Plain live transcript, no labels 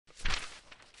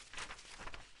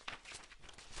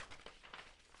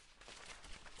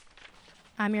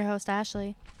I'm your host,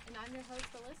 Ashley. And I'm your host,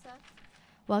 Alyssa.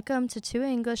 Welcome to Two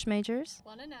English Majors,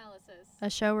 One Analysis.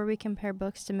 a show where we compare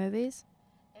books to movies.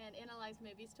 And analyze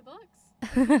movies to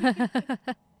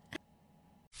books.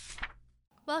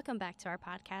 Welcome back to our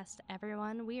podcast,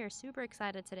 everyone. We are super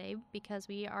excited today because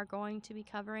we are going to be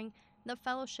covering The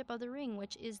Fellowship of the Ring,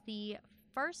 which is the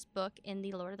first book in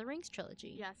the Lord of the Rings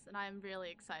trilogy. Yes, and I'm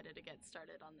really excited to get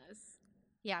started on this.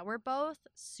 Yeah, we're both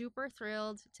super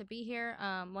thrilled to be here.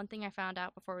 One thing I found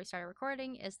out before we started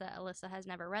recording is that Alyssa has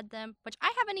never read them, which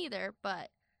I haven't either,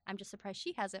 but I'm just surprised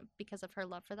she hasn't because of her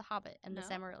love for The Hobbit and the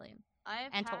Silmarillion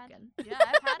and Tolkien. Yeah,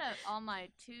 I've had it on my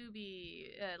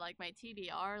my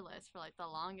TBR list for like the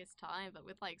longest time, but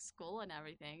with like school and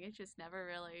everything, it just never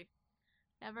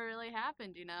really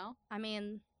happened, you know? I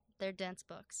mean, they're dense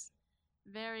books.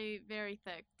 Very, very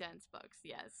thick, dense books,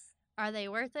 yes. Are they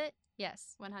worth it?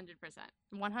 Yes. 100%.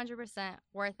 100%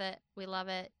 worth it. We love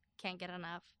it. Can't get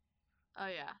enough. Oh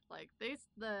yeah, like the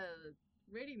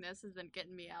reading this has been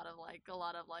getting me out of like a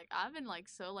lot of like I've been like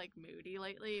so like moody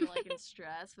lately, like in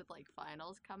stress with like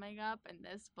finals coming up, and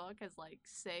this book has like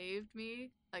saved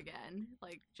me again.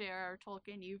 Like J.R.R.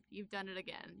 Tolkien, you've done it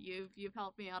again. You've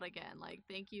helped me out again. Like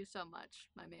thank you so much,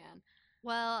 my man.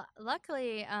 Well,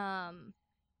 luckily, I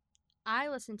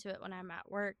listen to it when I'm at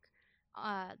work,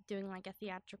 doing like a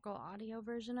theatrical audio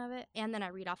version of it, and then I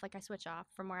read off, like I switch off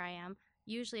from where I am.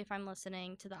 Usually if I'm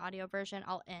listening to the audio version,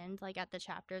 I'll end like at the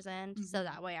chapter's end, so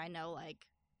that way I know like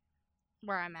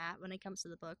where I'm at when it comes to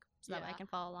the book, so that way I can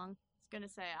follow along. I was gonna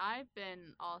say I've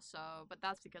been also, but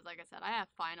that's because like I said, I have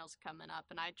finals coming up,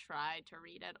 and I tried to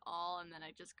read it all, and then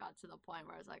I just got to the point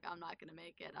where I was like, I'm not gonna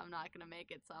make it,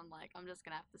 so I'm like, I'm just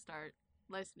gonna have to start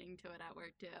listening to it at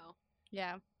work too.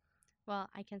 Yeah.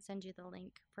 Well, I can send you the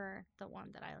link for the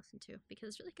one that I listen to because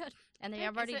it's really good. And they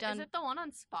have already done... Is it the one on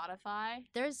Spotify?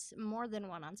 There's more than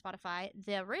one on Spotify.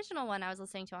 The original one I was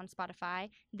listening to on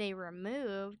Spotify, they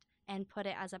removed and put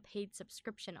it as a paid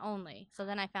subscription only. So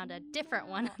then I found a different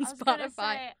one on Spotify. Gonna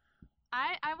say,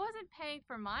 I wasn't paying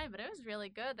for mine, but it was really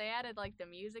good. They added like the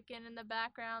music in the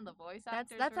background, the voice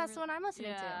actors. That's the one I'm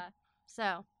listening to.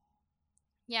 So,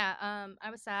 yeah,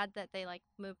 I was sad that they like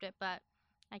moved it, but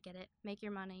I get it. Make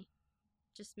your money.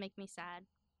 Just make me sad,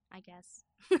 I guess.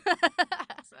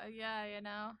 So, yeah, you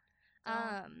know.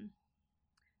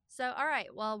 So, all right.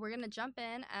 Well, we're going to jump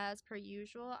in as per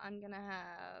usual. I'm going to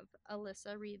have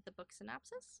Alyssa read the book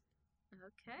synopsis.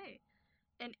 Okay.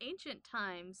 In ancient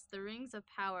times, the rings of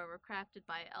power were crafted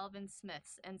by elven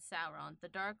smiths, and Sauron, the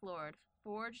Dark Lord,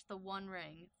 forged the One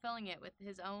Ring, filling it with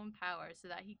his own power so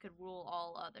that he could rule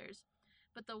all others.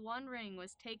 But the One Ring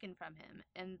was taken from him,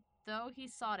 and though he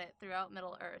sought it throughout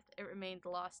Middle-earth, it remained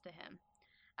lost to him.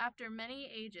 After many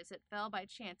ages, it fell by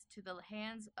chance to the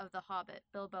hands of the hobbit,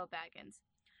 Bilbo Baggins.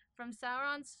 From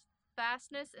Sauron's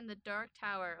fastness in the dark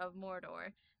tower of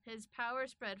Mordor, his power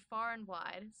spread far and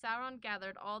wide. Sauron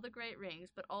gathered all the great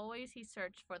rings, but always he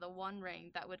searched for the one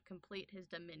ring that would complete his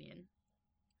dominion.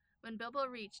 When Bilbo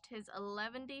reached his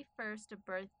 111st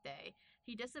birthday,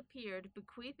 he disappeared,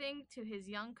 bequeathing to his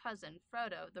young cousin,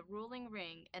 Frodo, the ruling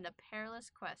ring and a perilous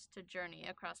quest to journey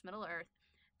across Middle-earth,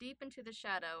 deep into the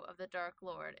shadow of the Dark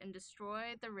Lord, and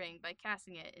destroy the ring by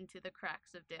casting it into the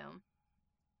cracks of doom.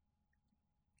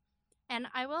 And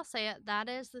I will say it, that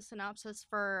is the synopsis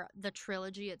for the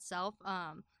trilogy itself.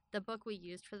 The book we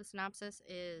used for the synopsis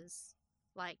is,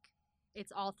 like,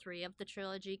 it's all three of the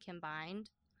trilogy combined.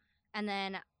 And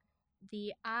then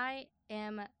the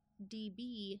IMDb.com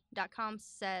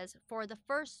says, for the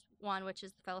first one, which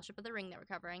is the Fellowship of the Ring that we're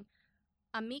covering,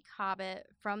 a meek hobbit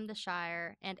from the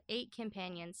Shire and 8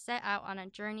 companions set out on a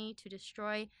journey to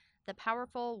destroy the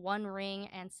powerful One Ring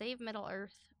and save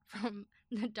Middle-earth from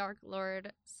the Dark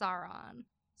Lord Sauron.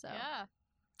 So yeah,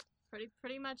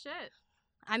 pretty much it.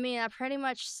 I mean, that pretty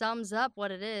much sums up what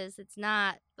it is. It's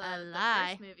not a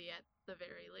lie. The first movie at the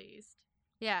very least.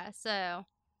 Yeah, so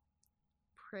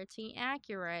pretty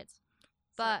accurate.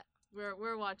 But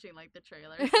we're watching like the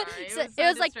trailer. Sorry. It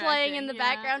was like playing in the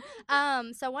background.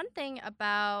 So one thing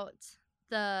about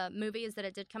the movie is that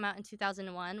it did come out in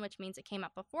 2001, which means it came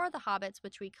out before The Hobbits,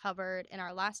 which we covered in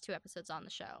our last 2 episodes on the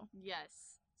show.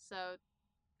 Yes. So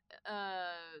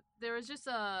there was just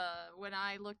when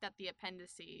I looked at the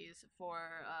appendices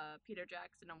for Peter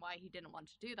Jackson and why he didn't want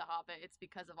to do The Hobbit, it's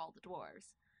because of all the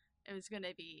dwarves. It was going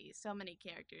to be so many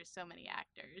characters, so many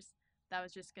actors. That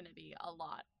was just going to be a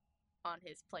lot on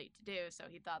his plate to do, so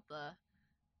he thought the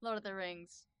Lord of the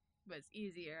Rings was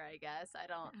easier, I guess. I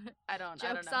don't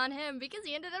Joke's know. on him because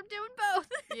he ended up doing both.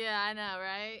 Yeah, I know,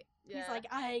 right? Yeah. He's like,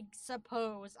 I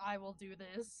suppose I will do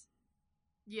this.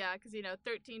 Yeah, because,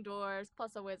 13 dwarves,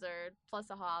 plus a wizard,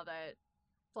 plus a hobbit.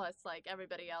 plus like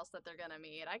everybody else that they're gonna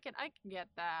meet. I can get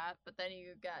that, but then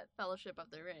you get Fellowship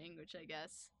of the Ring, which I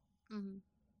guess Mm-hmm.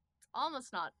 it's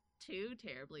almost not too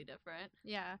terribly different.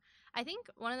 Yeah. I think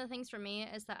one of the things for me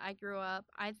is that I grew up,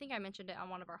 I think I mentioned it on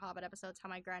one of our Hobbit episodes, how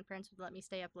my grandparents would let me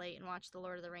stay up late and watch the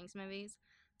Lord of the Rings movies.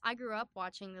 I grew up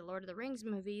watching the Lord of the Rings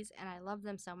movies and I loved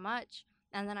them so much.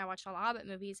 And then I watched all the Hobbit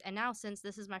movies. And now, since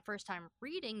this is my first time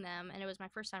reading them and it was my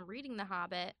first time reading The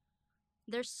Hobbit,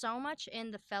 there's so much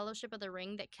in the Fellowship of the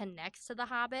Ring that connects to The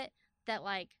Hobbit that,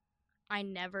 like, I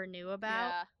never knew about.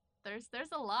 Yeah. There's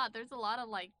a lot. There's a lot of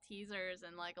like teasers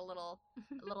and like a little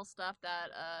stuff that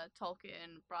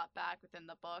Tolkien brought back within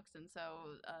the books, and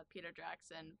so Peter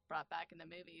Jackson brought back in the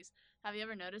movies. Have you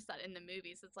ever noticed that in the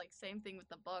movies it's like same thing with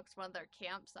the books? One of their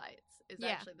campsites is Yeah.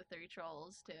 actually the Three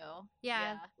Trolls too.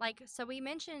 Yeah, Yeah. like so we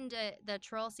mentioned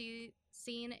the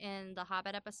scene in the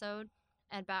Hobbit episode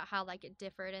about how like it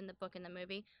differed in the book and the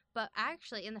movie, but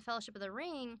actually in the Fellowship of the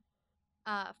Ring,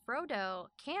 Frodo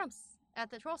camps at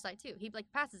the troll site too. He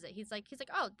like passes it. He's like,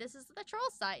 oh, this is the troll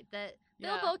site that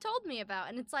Yeah. Bilbo told me about,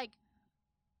 and it's like,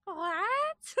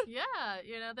 what?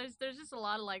 Yeah, there's just a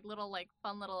lot of like little like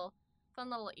fun little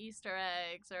Easter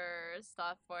eggs or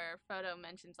stuff where Frodo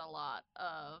mentions a lot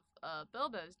of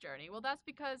Bilbo's journey. Well, that's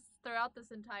because throughout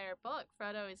this entire book,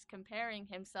 Frodo is comparing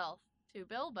himself to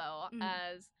Bilbo Mhm.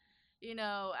 as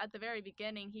at the very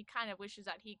beginning, he kind of wishes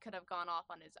that he could have gone off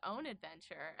on his own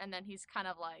adventure, and then he's kind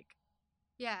of like,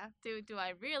 Yeah, do I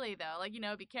really though? Like,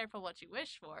 be careful what you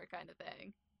wish for, kind of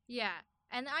thing. yeah,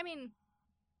 and I mean,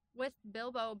 with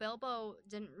Bilbo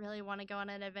didn't really want to go on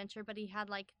an adventure, but he had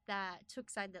like that took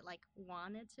side that like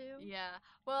wanted to. Yeah.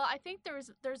 Well, I think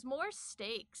there's more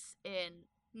stakes in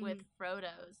with Mhm.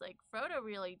 Frodo's. Like Frodo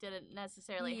really didn't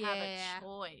necessarily have a Yeah.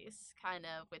 choice kind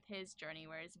of with his journey,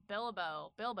 whereas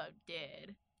Bilbo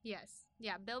did. Yes.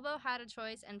 Yeah, Bilbo had a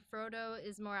choice and Frodo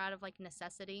is more out of like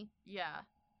necessity. Yeah.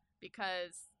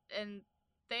 Because and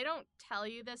they don't tell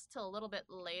you this till a little bit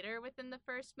later within the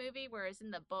first movie, whereas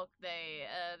in the book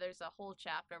there's a whole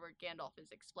chapter where Gandalf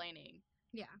is explaining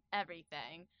Yeah.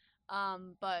 everything.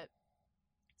 But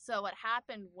so what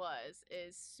happened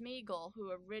is Smeagol,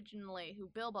 who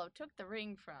Bilbo took the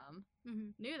ring from,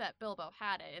 Mhm. knew that Bilbo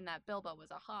had it and that Bilbo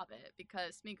was a hobbit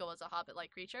because Smeagol was a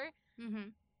hobbit-like creature,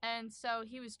 Mhm. and so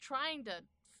he was trying to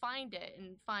find it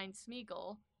and find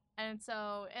Smeagol. And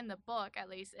so in the book, at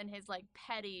least in his like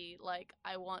petty like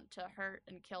I want to hurt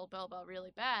and kill Bilbo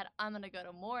really bad, I'm gonna go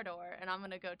to Mordor and I'm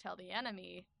gonna go tell the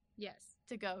enemy Yes.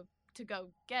 to go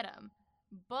get him.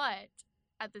 But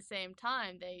at the same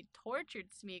time, they tortured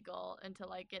Smeagol into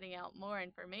like getting out more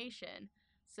information.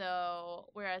 So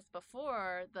whereas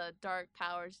before the dark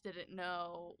powers didn't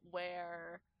know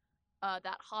where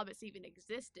that hobbits even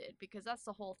existed, because that's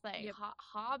the whole thing. Yep.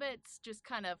 Hobbits just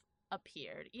kind of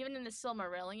appeared. Even in the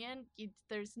Silmarillion,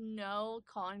 there's no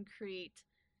concrete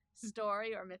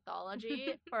story or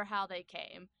mythology for how they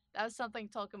came. That was something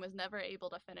Tolkien was never able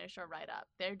to finish or write up.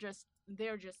 They're just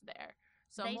there.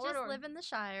 So They just Mordor, live in the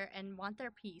Shire and want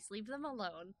their peace. Leave them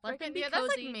alone. Let them freaking be yeah, that's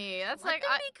like cozy. me. That's Let like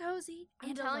them be cozy I'm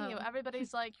and telling you, alone.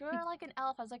 everybody's like, you're like an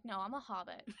elf. I was like, no, I'm a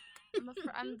hobbit.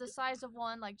 I'm the size of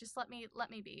one. Like, just let me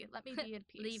be. Let me be in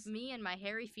Leave peace. me and my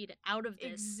hairy feet out of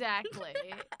this. Exactly.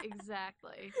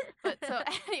 Exactly. But so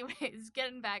anyways,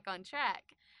 getting back on track.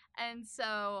 And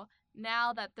so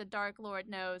now that the Dark Lord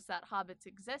knows that hobbits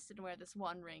exist and where this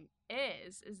one ring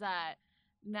is that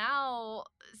now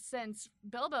since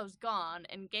Bilbo's gone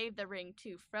and gave the ring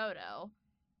to Frodo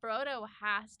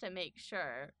has to make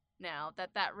sure now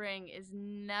that that ring is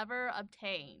never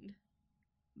obtained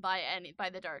by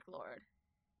the Dark Lord.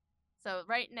 So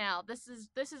right now, this is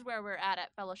where we're at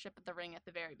Fellowship of the Ring at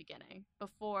the very beginning,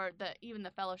 before even the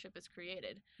Fellowship is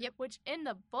created. Yep. Which in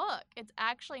the book, it's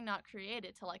actually not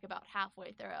created till like about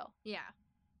halfway through. Yeah.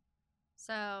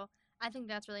 So I think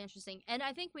that's really interesting. And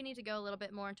I think we need to go a little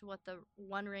bit more into what the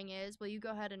One Ring is. Will you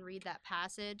go ahead and read that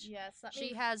passage? Yes,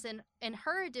 She has in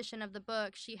her edition of the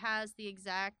book, she has the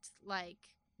exact like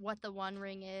what the One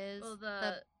Ring is. Well,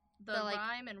 the like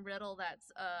rhyme and riddle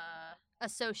that's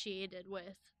associated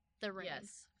with the ring.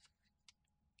 Yes.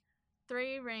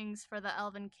 3 rings for the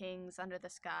elven kings under the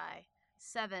sky,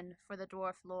 7 for the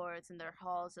dwarf lords in their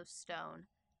halls of stone,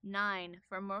 9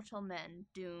 for mortal men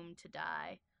doomed to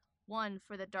die, 1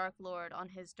 for the dark lord on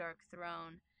his dark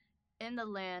throne, in the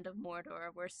land of Mordor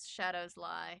where shadows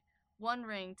lie, 1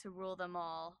 ring to rule them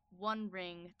all, 1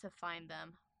 ring to find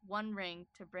them, 1 ring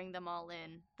to bring them all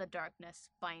in, the darkness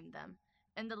bind them,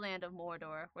 in the land of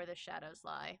Mordor where the shadows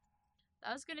lie.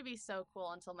 That was gonna be so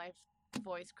cool until my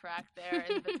voice cracked there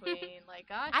in between. Like,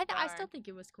 gosh, I still think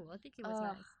it was cool. I think it was Ugh.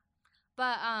 nice.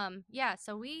 But yeah,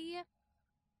 so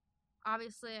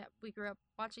obviously we grew up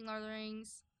watching Lord of the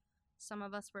Rings. Some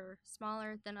of us were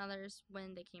smaller than others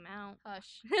when they came out.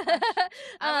 Hush, hush.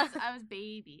 uh, I was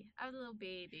baby. I was a little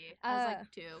baby. I was like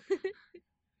uh, 2.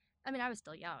 I mean, I was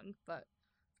still young, but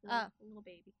Little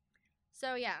baby.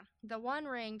 so yeah, the one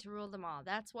ring to rule them all.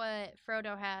 That's what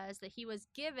Frodo has. That he was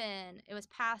given. It was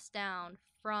passed down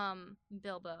from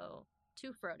Bilbo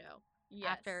to Frodo Yes.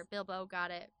 after Bilbo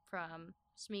got it from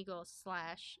Smeagol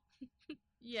slash.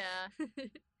 Yeah.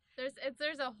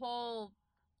 There's a whole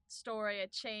story, a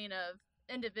chain of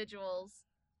individuals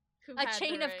who A had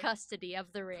chain the of ring. custody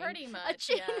of the ring. Pretty much, A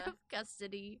chain yeah. of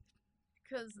custody.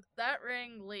 Because that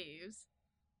ring leaves.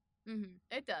 Mm-hmm.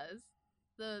 It does.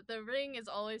 The ring is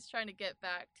always trying to get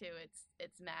back to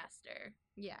its master.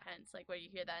 Yeah. Hence, like where you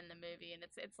hear that in the movie, and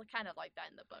it's kind of like that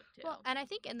in the book too. Well, and I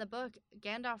think in the book,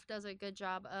 Gandalf does a good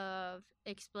job of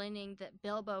explaining that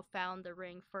Bilbo found the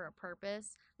ring for a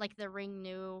purpose. Like the ring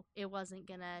knew it wasn't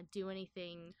gonna do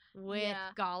anything with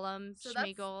Gollum, So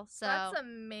Smeagol. that's a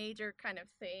major kind of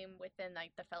theme within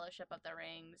like the Fellowship of the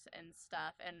Rings and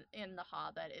stuff, and in the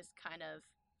Hobbit is kind of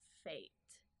fate.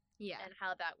 Yeah. And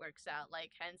how that works out.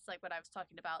 Like, hence, like what I was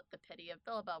talking about, the pity of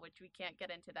Bilbo, which we can't get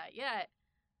into that yet.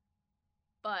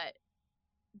 But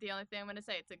the only thing I'm going to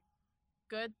say, it's a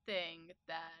good thing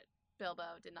that Bilbo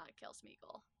did not kill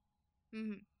Smeagol.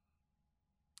 Mm-hmm.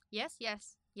 Yes.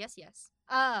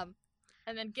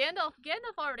 And then Gandalf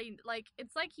already, like,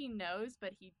 it's like he knows,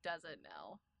 but he doesn't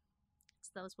know. It's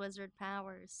those wizard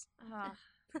powers.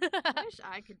 I wish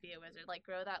I could be a wizard. Like,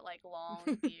 grow that, like, long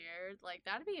beard. Like,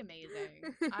 that'd be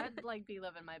amazing. I'd, like, be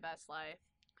living my best life.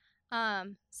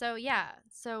 So yeah.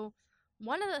 So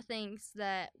one of the things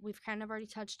that we've kind of already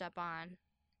touched up on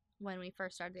when we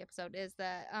first started the episode is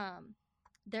that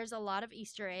there's a lot of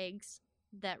Easter eggs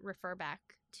that refer back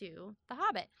to The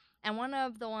Hobbit. And one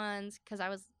of the ones, because I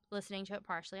was listening to it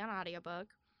partially on audiobook,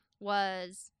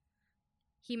 was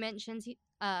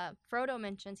Frodo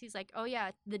mentions, he's like, oh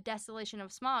yeah, the Desolation of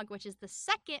Smaug, which is the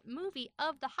second movie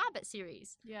of the Hobbit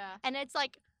series. Yeah. And it's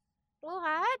like,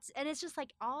 what? And it's just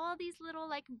like all these little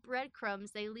like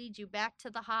breadcrumbs, they lead you back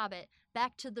to the Hobbit,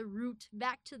 back to the root,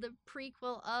 back to the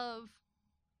prequel of.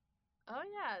 Oh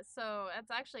yeah, so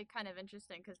it's actually kind of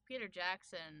interesting because Peter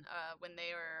Jackson, when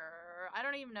they were, I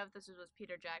don't even know if this was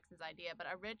Peter Jackson's idea,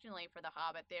 but originally for The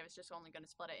Hobbit, they was just only going to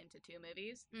split it into 2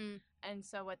 movies. And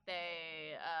so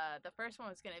the first one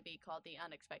was going to be called The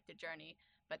Unexpected Journey,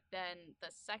 but then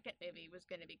the second movie was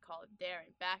going to be called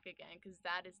Daring Back Again because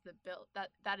that is the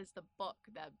book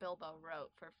that Bilbo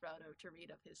wrote for Frodo to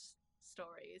read of his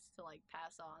stories to like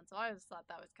pass on. So I always thought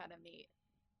that was kind of neat.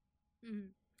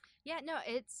 Mm-hmm. Yeah, no,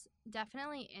 it's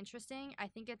definitely interesting. I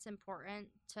think it's important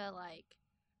to like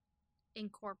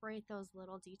incorporate those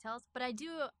little details, but I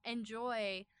do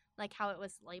enjoy like how it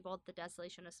was labeled The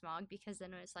Desolation of Smog, because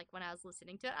then it was like when I was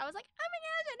listening to it, I was like, oh my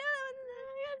gosh, I know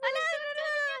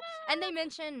that one. And they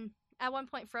mention at one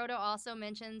point Frodo also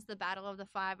mentions the Battle of the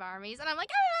Five Armies, and I'm like,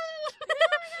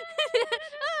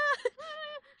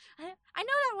 I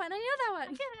know that one. I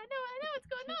know what's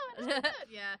going on.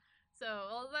 Yeah. So,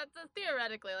 well, that's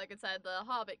theoretically, like I said, The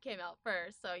Hobbit came out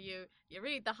first. So you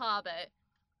read The Hobbit,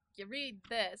 you read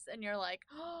this, and you're like,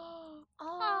 oh,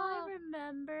 I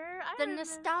remember.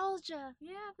 Nostalgia.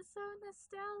 Yeah, the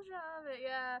nostalgia of it.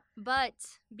 Yeah.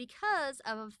 But because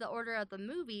of the order of the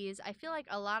movies, I feel like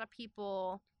a lot of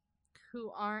people who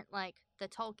aren't like the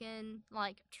Tolkien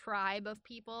like tribe of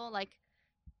people, like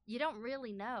you don't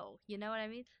really know. You know what I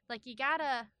mean? Like you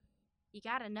gotta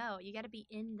know. You gotta be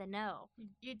in the know.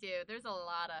 You do. There's a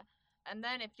lot of, and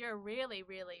then if you're really,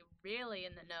 really, really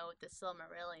in the know with the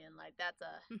Silmarillion, like that's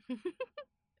a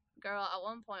girl. At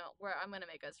one point, where I'm gonna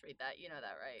make us read that. You know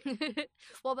that, right?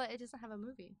 Well, but it doesn't have a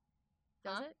movie,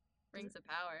 does it? Rings of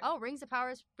Power. Oh, Rings of Power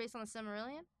is based on the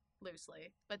Silmarillion.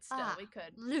 Loosely, but still, we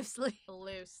could loosely.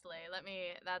 Let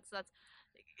me. That's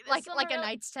like a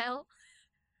Knight's Tale.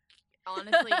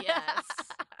 Honestly, yes.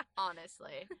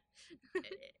 Honestly,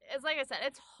 it's like I said,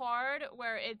 it's hard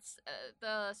where it's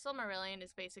the Silmarillion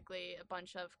is basically a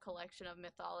bunch of collection of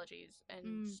mythologies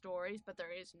and stories, but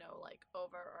there is no like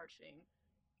overarching.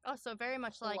 Oh, so very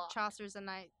much like Chaucer's A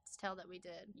Knight's Tale that we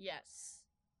did. Yes,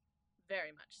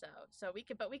 very much so. So we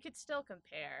could still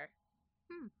compare.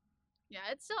 Yeah,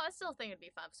 I still think it'd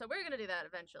be fun. So we're gonna do that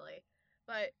eventually,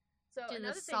 but so do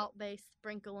another the salt-based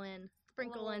sprinkle in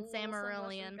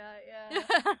Silmarillion. Yeah.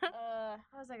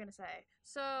 What was I gonna say?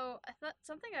 So I thought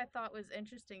something I thought was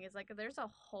interesting is like there's a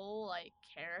whole like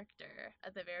character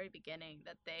at the very beginning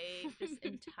that they just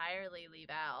entirely leave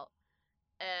out,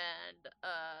 and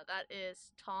that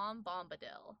is Tom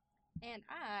Bombadil. And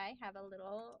I have a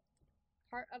little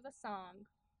part of a song.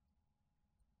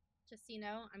 Just so you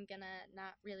know, I'm gonna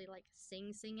not really like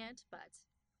sing it, but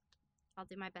I'll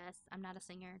do my best. I'm not a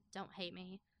singer. Don't hate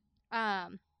me.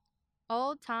 Um,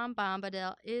 Old Tom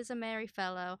Bombadil is a merry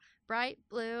fellow. Bright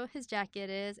blue his jacket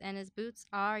is, and his boots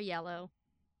are yellow.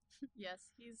 Yes,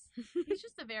 he's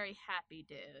just a very happy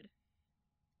dude.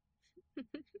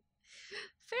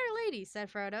 Fair lady, said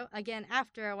Frodo, again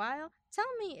after a while, tell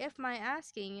me if my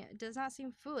asking does not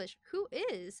seem foolish. Who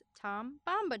is Tom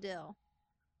Bombadil?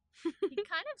 He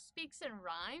kind of speaks in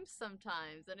rhymes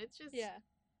sometimes, and it's just Yeah.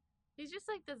 he's just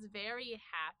like this very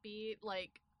happy,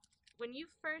 like when you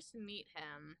first meet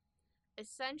him,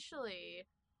 essentially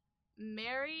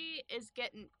Mary is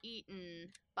getting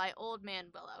eaten by Old Man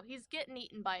Willow. He's getting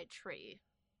eaten by a tree.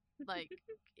 Like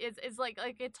it's like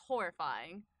it's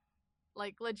horrifying.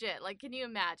 Like legit. Like can you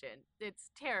imagine? It's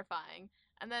terrifying.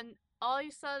 And then all of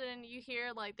a sudden you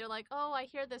hear like they're like, "Oh, I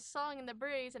hear this song in the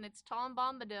breeze," and it's Tom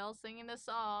Bombadil singing the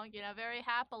song, very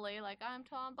happily, like I'm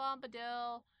Tom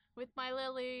Bombadil with my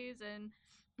lilies and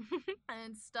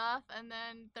stuff. And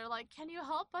then they're like, "Can you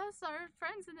help us? Our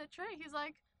friends in the tree." He's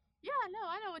like, "Yeah, no,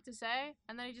 I know what to say."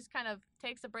 And then he just kind of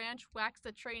takes a branch, whacks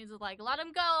the tree, and is like, "Let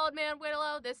him go, Old Man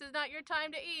Willow. This is not your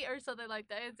time to eat," or something like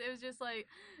that. It was just like,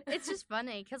 It's just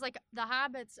funny because like the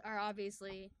hobbits are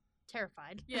obviously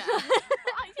terrified. yeah.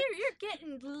 You're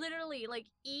getting literally like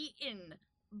eaten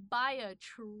by a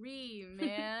tree,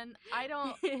 man. I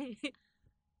don't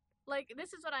like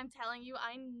this is what I'm telling you.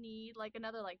 I need like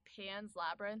another like Pan's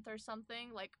Labyrinth or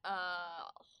something, like a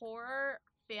horror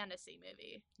fantasy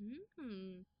movie.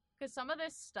 Mm. Because some of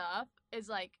this stuff is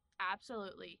like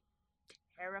absolutely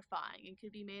terrifying and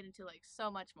could be made into like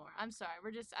so much more. I'm sorry,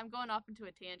 I'm going off into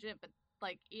a tangent, but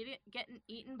like getting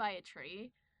eaten by a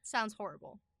tree. Sounds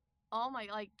horrible. Oh my,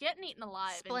 like getting eaten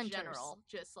alive Splinters. in general,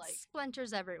 just like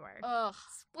Splinters everywhere. ugh,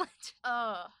 Splint.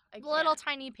 ugh, I can't. Little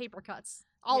tiny paper cuts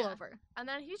all over. And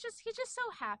then he's just so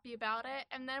happy about it.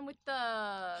 And then with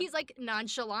the He's like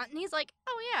nonchalant and he's like,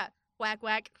 "Oh yeah, whack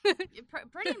whack."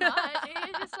 pretty much,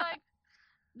 he's just like,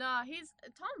 nah. He's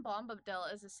Tom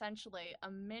Bombadil is essentially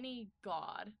a mini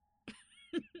god.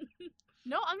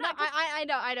 No, I'm No, not. I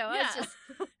know. Yeah. It's just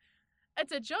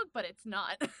it's a joke, but it's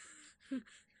not.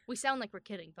 we sound like we're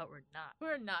kidding, but we're not.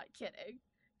 We're not kidding.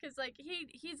 Cause like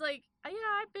he's like, yeah,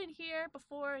 I've been here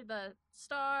before the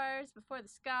stars, before the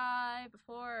sky,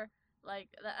 before like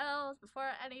the elves, before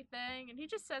anything, and he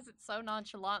just says it so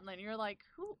nonchalantly, and you're like,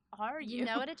 who are you? You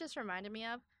know what it just reminded me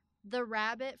of? The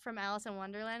rabbit from Alice in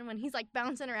Wonderland when he's like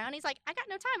bouncing around. He's like, I got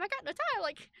no time.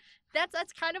 Like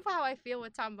that's kind of how I feel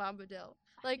with Tom Bombadil.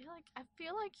 Like I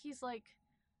feel like he's like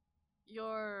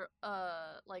your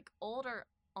like older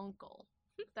uncle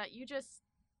that you just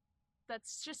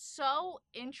that's just so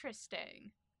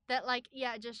interesting. that, like,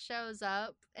 yeah, it just shows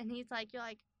up and he's like, you're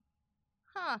like,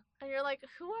 huh? And you're like,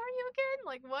 who are you again?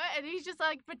 Like what? And he's just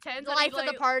like pretends The that life he, of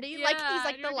the party. yeah, Like he's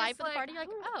like and the you're life just of the party. You're like,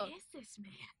 who oh, is this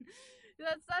man?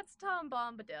 that's Tom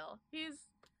Bombadil. He's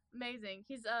amazing.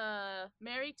 He's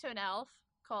married to an elf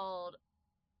called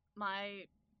my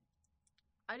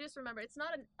I just remember it's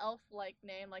not an elf-like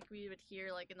name like we would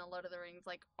hear like in the Lord of the Rings,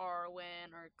 like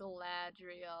Arwen or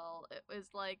Galadriel. It was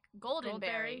like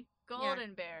Goldenberry.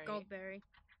 Goldenberry. Goldberry.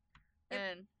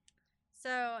 And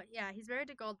So yeah, he's married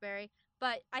to Goldberry.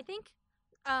 But I think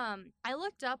I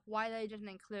looked up why they didn't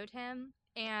include him,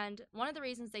 and one of the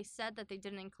reasons they said that they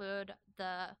didn't include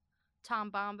the Tom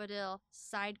Bombadil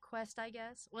side quest, I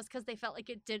guess, was because they felt like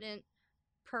it didn't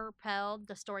propel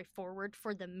the story forward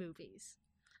for the movies.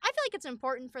 I feel like it's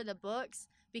important for the books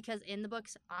because in the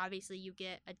books, obviously, you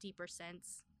get a deeper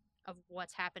sense of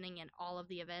what's happening in all of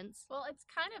the events. well, it's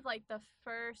kind of like the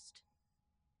first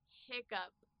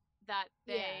hiccup that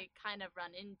they kind of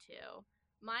run into.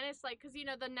 Minus like cuz the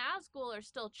Nazgul are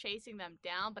still chasing them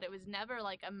down, but it was never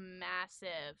like a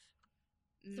massive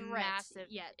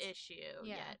issue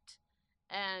yet.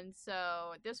 And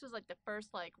so this was like the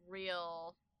first like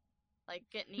real like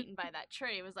getting eaten by that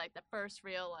tree was like the first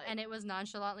real like, and it was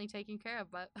nonchalantly taken care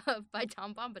of by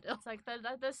Tom Bombadil. It's like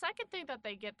the second thing that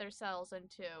they get themselves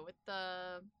into with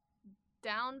the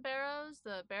down barrows,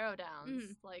 the barrow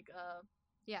downs, like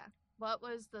yeah. What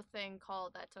was the thing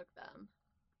called that took them?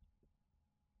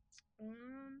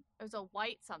 It was a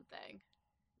white something.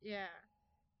 Yeah,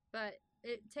 but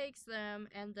it takes them,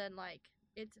 and then like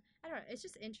it's I don't know. It's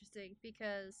just interesting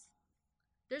because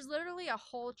there's literally a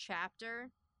whole chapter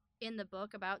in the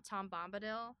book about Tom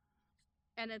Bombadil,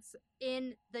 and it's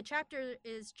in the chapter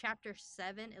is chapter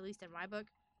 7, at least in my book,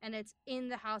 and it's in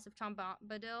the House of Tom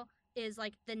Bombadil is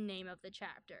like the name of the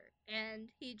chapter, and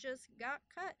he just got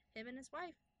cut, him and his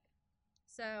wife.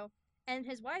 So, and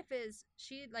his wife is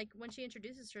she like when she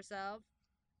introduces herself,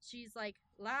 she's like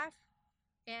laugh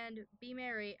And be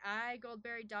merry, I,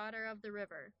 Goldberry, daughter of the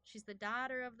river. She's the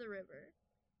daughter of the river.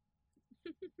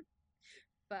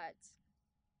 But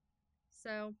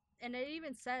so, and it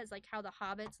even says like how the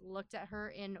hobbits looked at her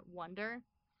in wonder,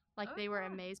 like Oh they were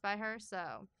yeah. amazed by her.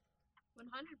 So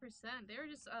 100%. They were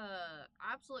just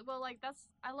absolutely well. Like that's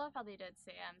I love how they did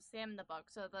Sam in the book.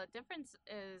 So the difference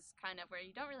is kind of where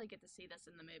you don't really get to see this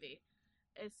in the movie.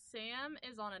 Is Sam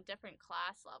is on a different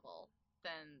class level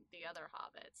than the other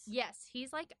hobbits. yes,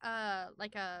 he's like a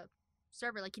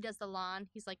server. Like he does the lawn.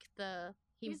 He's like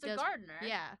he He's the does gardener.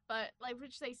 yeah. But like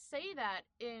which they say that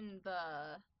in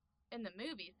the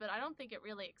movies, but I don't think it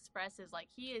really expresses like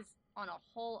he is on a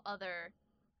whole other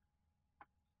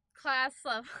class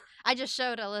level. I just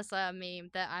showed Alyssa a meme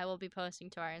that I will be posting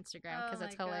to our Instagram Oh because my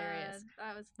it's hilarious. god,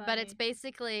 that was funny. But it's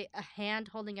basically a hand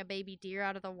holding a baby deer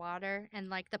out of the water, and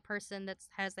like the person that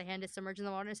has the hand is submerged in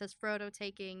the water. It says Frodo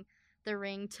taking the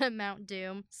ring to Mount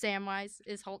Doom. Samwise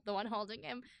is the one holding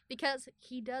him because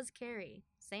he does carry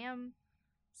Sam.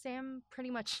 Sam pretty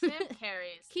much Sam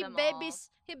carries he them all. babies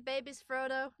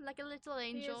Frodo like a little He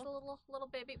is angel. a little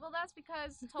baby. Well, that's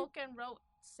because Tolkien wrote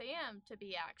Sam to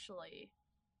be actually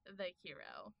the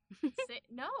hero.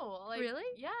 No, like Really?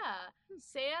 yeah,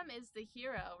 Sam is the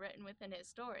hero written within his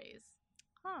stories.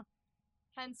 Huh.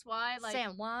 Hence why, like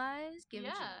Samwise, give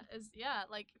it yeah,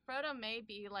 like Frodo may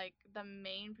be like the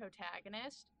main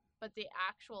protagonist, but the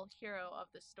actual hero of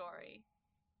the story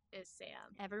is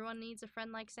Sam. Everyone needs a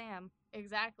friend like Sam.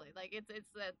 Exactly. Like it's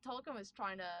that Tolkien was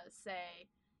trying to say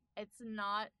it's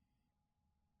not.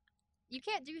 You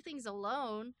can't do things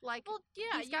alone. Like, Well,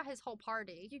 yeah, he's got his whole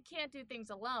party. you can't do things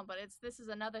alone, but this is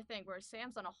another thing where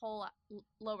Sam's on a whole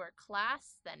lower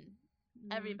class than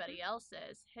everybody else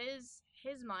is.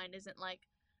 His mind isn't like,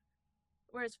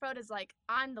 whereas Frodo's like,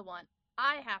 I'm the one,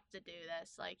 I have to do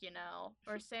this, like, you know,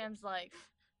 or Sam's like,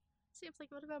 Sam's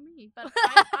like, what about me? but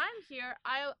I'm here.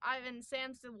 And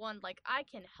Sam's the one like I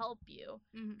can help you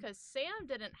because Sam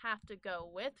didn't have to go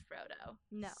with Frodo.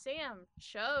 No, Sam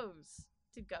chose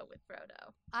to go with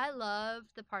Frodo. I love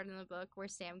the part in the book where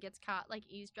Sam gets caught like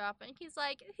eavesdropping. He's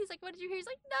like, what did you hear? He's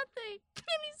like, nothing. And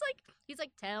he's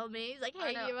like, tell me. He's like, I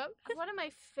hanging know. him up. One of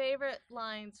my favorite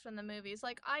lines from the movie is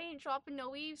like, I ain't dropping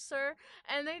no eaves, sir.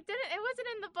 And they didn't. It wasn't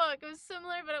in the book. It was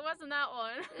similar, but it wasn't that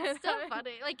one. It's still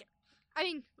funny. Like, I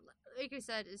mean, like you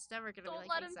said, it's never gonna Don't be like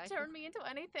let him exactly. turn me into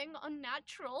anything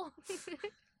unnatural. It's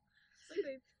like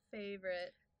my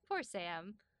favorite. Poor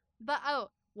Sam. But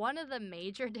one of the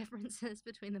major differences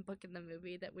between the book and the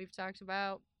movie that we've talked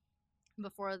about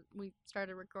before we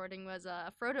started recording was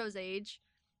Frodo's age.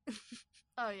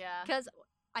 Oh yeah. Because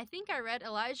I think I read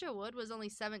Elijah Wood was only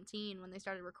 17 when they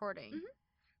started recording.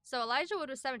 So Elijah Wood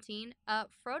was 17.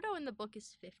 Frodo in the book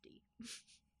is 50.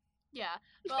 Yeah.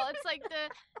 Well, it's like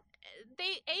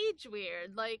they age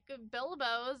weird. Like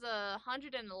Bilbo's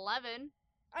 111.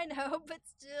 I know, but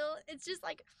still, it's just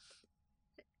like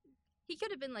he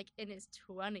could have been like in his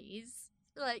 20s,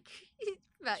 like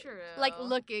True. like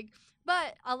looking.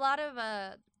 But a lot of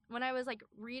when I was like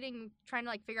reading, trying to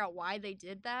like figure out why they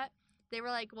did that, they were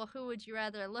like, well, who would you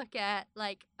rather look at,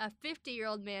 like a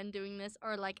 50-year-old man doing this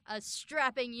or like a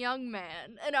strapping young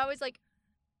man? And I was like,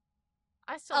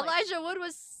 I still Elijah Wood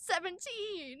was 17.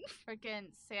 Freaking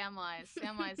Samwise.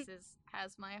 Samwise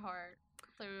has my heart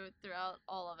throughout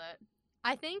all of it.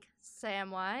 I think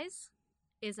Samwise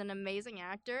is an amazing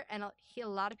actor, and a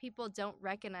lot of people don't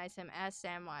recognize him as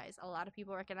Samwise. A lot of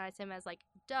people recognize him as like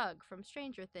Doug from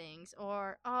Stranger Things,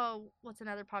 or what's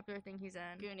another popular thing he's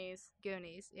in?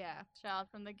 Goonies, yeah. Child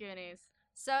from the Goonies.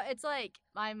 So it's like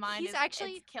my mind is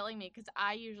actually it's killing me because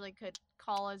I usually could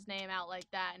call his name out like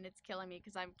that, and it's killing me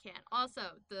because I can't. Also,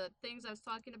 the things I was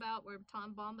talking about where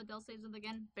Tom Bombadil says it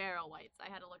again, barrel whites.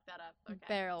 I had to look that up. Okay.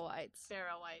 Barrel whites.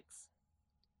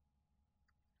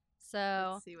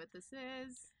 So let's see what this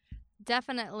is.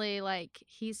 Definitely, like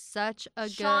he's such a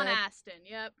Sean good Astin.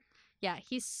 Yep. Yeah,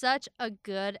 he's such a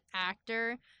good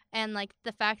actor, and like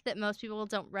the fact that most people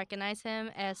don't recognize him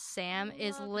as Sam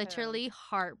is literally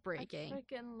heartbreaking. I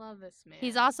freaking love this man.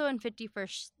 He's also in 50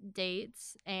 First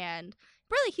Dates, and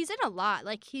really he's in a lot.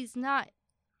 Like he's not.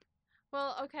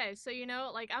 Well, okay, so you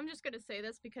know, like I'm just gonna say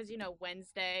this because you know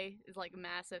Wednesday is like a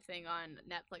massive thing on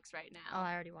Netflix right now. Oh,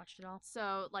 I already watched it all.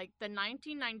 So like the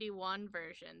 1991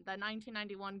 version, the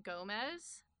 1991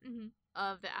 Gomez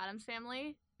of the Addams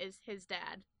Family is his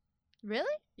dad.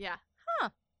 Really? Yeah. Huh.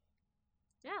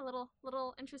 Yeah,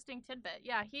 little interesting tidbit.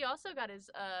 Yeah, he also got his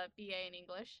BA in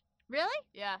English. Really?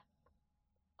 Yeah.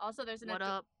 Also, there's an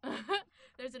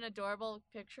there's an adorable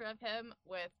picture of him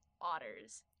with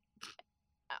otters.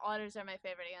 Otters are my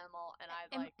favorite animal, and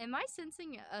I like. Am I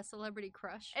sensing a celebrity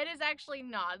crush? It is actually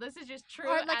not. This is just true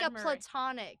Or like a admiration.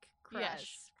 platonic crush?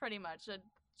 Yes, pretty much a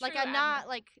Like true a not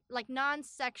like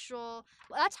non-sexual.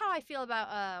 Well, that's how I feel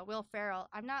about Will Ferrell.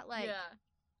 I'm not like yeah,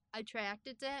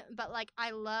 attracted to him, but like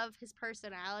I love his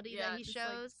personality that yeah, he just like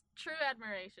shows. true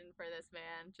admiration for this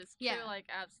man. Just Yeah. true like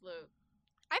absolute.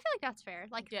 I feel like that's fair.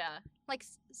 Yeah, Like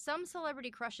some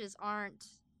celebrity crushes aren't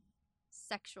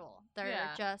sexual. They're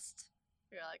Yeah. just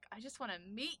you're like, I just want to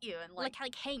meet you and like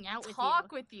hang out with you.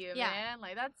 talk with you, Yeah. man.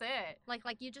 Like that's it. Like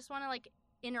you just want to like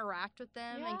interact with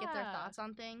them and get their Yeah. thoughts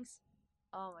on things.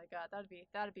 Oh my god, that'd be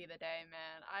the day,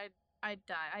 man. I'd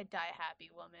die a happy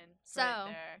woman. So right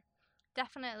there.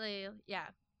 definitely, yeah.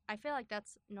 I feel like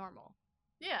that's normal.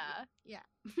 Yeah. Yeah.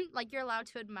 Like you're allowed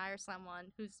to admire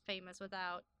someone who's famous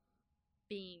without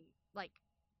being like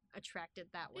attracted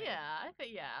that way. Yeah, I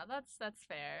think that's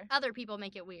fair. Other people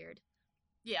make it weird.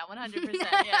 Yeah, 100%.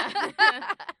 Yeah.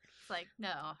 It's like,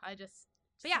 no, I just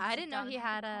But yeah, I sit didn't know down and he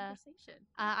have had a conversation.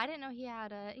 I didn't know he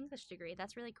had a English degree.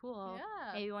 That's really cool.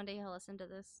 Yeah. Maybe one day he'll listen to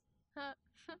this.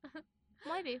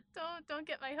 Maybe. Don't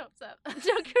get my hopes up.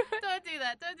 Don't Don't do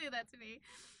that. Don't do that to me.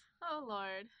 Oh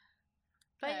Lord.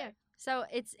 But Okay. yeah. So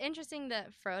it's interesting that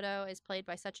Frodo is played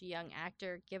by such a young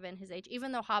actor given his age.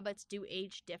 Even though hobbits do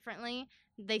age differently,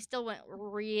 they still went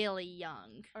really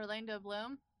young. Orlando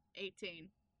Bloom, 18.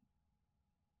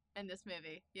 In this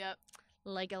movie. Yep.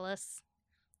 Legolas.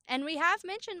 And we have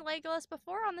mentioned Legolas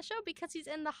before on the show because he's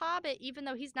in The Hobbit, even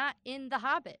though he's not in The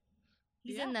Hobbit.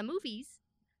 He's in the movies,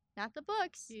 not the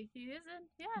books. He isn't.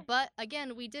 Yeah. But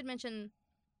again, we did mention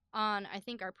on, I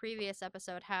think, our previous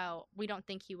episode how we don't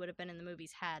think he would have been in the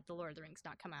movies had The Lord of the Rings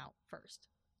not come out first.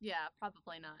 Yeah,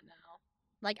 probably not now.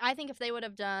 Like, I think if they would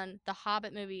have done the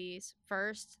Hobbit movies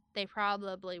first, they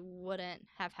probably wouldn't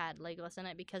have had Legolas in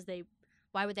it because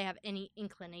why would they have any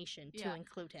inclination to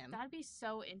include him? That'd be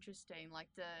so interesting, like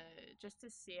just to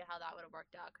see how that would have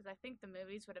worked out. Because I think the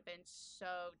movies would have been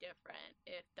so different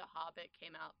if The Hobbit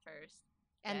came out first,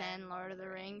 and then Lord of the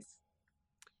Rings.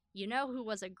 You know who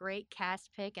was a great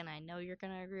cast pick, and I know you're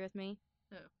gonna agree with me.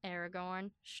 Who?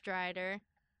 Aragorn, Strider.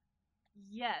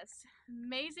 Yes,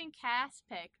 amazing cast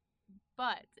pick,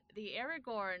 but the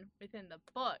Aragorn within the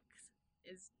books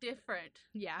is different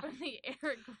from the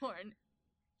Aragorn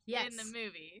in the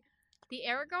movie. The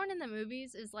Aragorn in the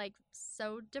movies is like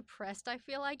so depressed, I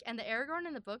feel like, and the Aragorn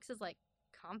in the books is like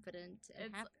confident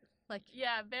and happy. Like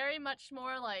very much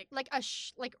more like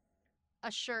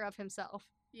sure of himself.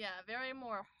 Yeah, very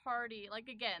more hearty. Like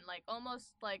again, like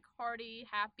almost like hearty,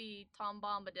 happy Tom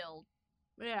Bombadil.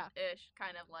 Yeah. Ish,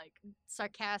 kind of like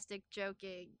sarcastic,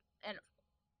 joking, and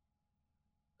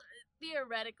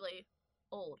theoretically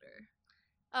older.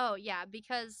 Oh yeah,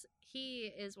 because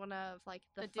he is one of like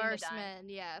the first men.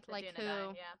 Yeah, like who?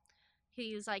 Yeah.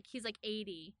 He's like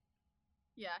 80.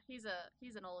 Yeah, he's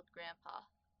an old grandpa.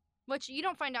 Which you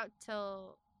don't find out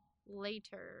till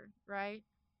later, right?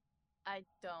 I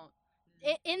don't.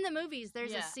 In the movies,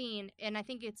 there's a scene, and I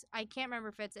think I can't remember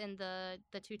if it's in the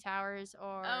Two Towers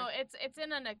or. Oh, it's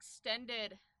in an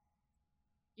extended.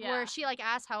 Yeah. Where she like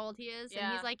asks how old he is,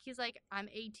 and he's like I'm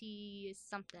 80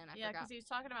 something. I forgot. Because he was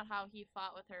talking about how he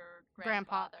fought with her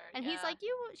grandpa, and he's like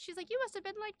she's like you must have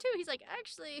been like 2. He's like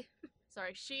actually.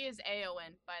 Sorry, she is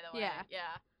Eowyn, by the way.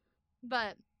 Yeah.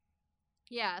 But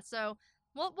yeah, so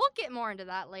we'll get more into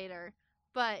that later.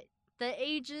 But the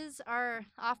ages are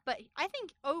off, but I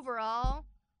think overall.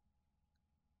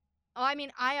 Oh, I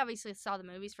mean, I obviously saw the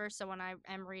movies first, so when I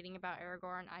am reading about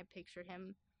Aragorn, I pictured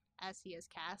him as he is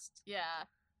cast. Yeah.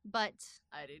 But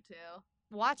I do too.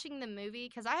 Watching the movie,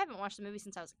 because I haven't watched the movie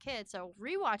since I was a kid, so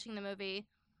rewatching the movie,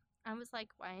 I was like,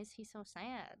 why is he so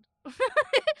sad?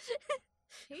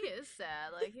 He is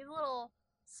sad. Like, he's a little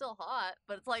still hot,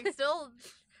 but it's like still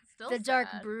the sad. Dark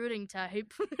brooding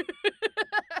type.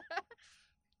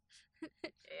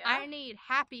 Yeah. I need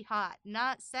happy hot,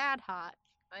 not sad hot.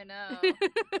 I know.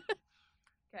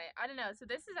 Okay, I don't know. So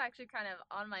this is actually kind of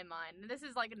on my mind. And this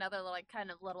is like another like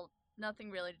kind of little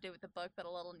nothing really to do with the book, but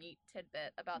a little neat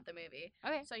tidbit about the movie.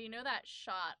 Okay. So you know that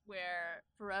shot where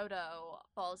Frodo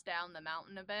falls down the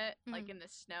mountain a bit, like in the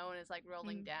snow, and is like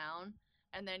rolling down,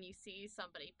 and then you see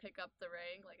somebody pick up the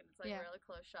ring, like, and it's like a really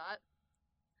close shot.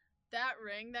 That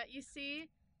ring that you see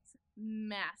is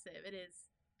massive. It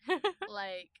is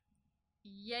like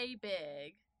yay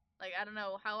big. Like, I don't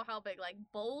know how big, like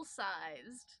bowl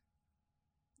sized.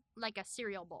 Like a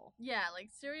cereal bowl. Yeah, like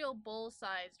cereal bowl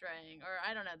sized ring, or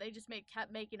I don't know. They just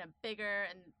kept making it bigger,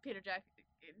 and Peter Jackson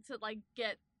to like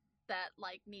get that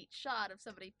like neat shot of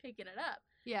somebody picking it up.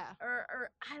 Yeah. Or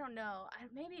I don't know,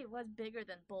 maybe it was bigger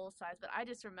than bull size, but I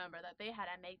just remember that they had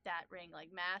to make that ring like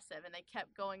massive, and they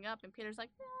kept going up, and Peter's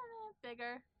like,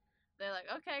 bigger. They're like,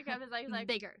 okay, Kevin's like, he's like,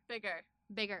 Bigger. bigger,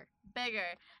 Bigger.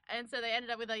 bigger, and so they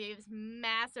ended up with like this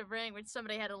massive ring, which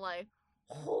somebody had to like,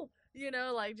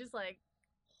 like just like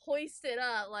hoist it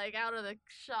up like out of the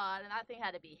shot, and that thing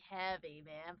had to be heavy,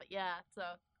 man. But yeah, so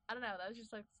I don't know. That was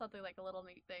just like something like a little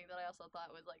neat thing that I also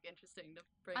thought was like interesting to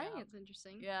bring I up. think it's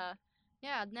interesting. Yeah.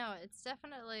 Yeah, no, it's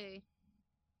definitely.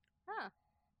 Huh.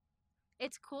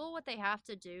 It's cool what they have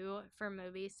to do for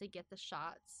movies to get the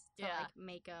shots to Yeah. like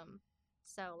make them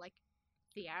so like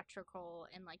theatrical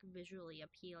and like visually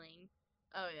appealing.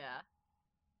 Oh yeah.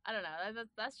 I don't know.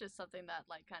 That's just something that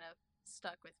like kind of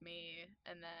stuck with me,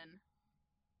 and then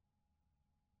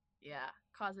yeah,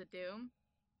 Cause of Doom,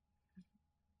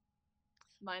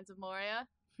 Mines of Moria.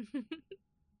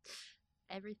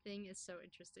 Everything is so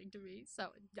interesting to me,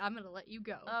 so I'm gonna let you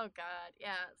go. Oh god,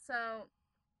 yeah. So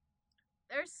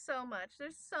there's so much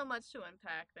to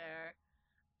unpack there.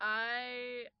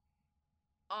 I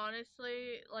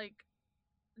honestly like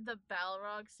the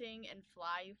Balrog sing and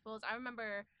Fly You Fools. I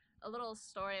remember a little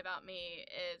story about me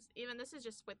is even this is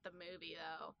just with the movie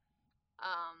though.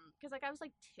 Because like I was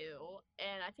like 2,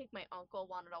 and I think my uncle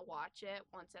wanted to watch it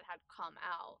once it had come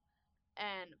out,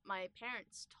 and my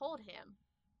parents told him,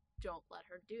 "Don't let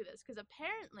her do this," because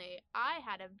apparently I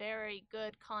had a very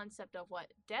good concept of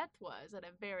what death was at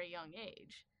a very young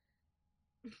age.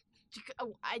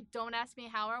 I don't ask me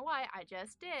how or why, I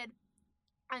just did.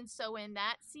 And so when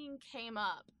that scene came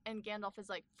up and Gandalf is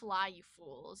like, "Fly, you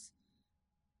fools,"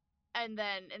 and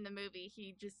then in the movie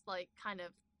he just like kind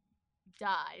of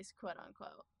dies, quote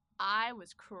unquote, I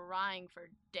was crying for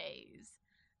days.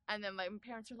 And then my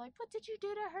parents were like, "What did you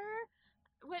do to her?"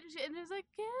 And it was like,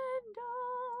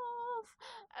 "Gandalf."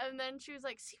 And then she was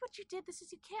like, "See what you did? This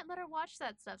is, you can't let her watch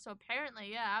that stuff." So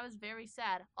apparently, yeah, I was very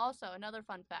sad. Also, another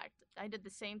fun fact, I did the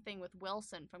same thing with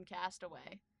Wilson from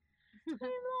Castaway. We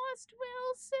lost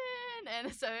Wilson.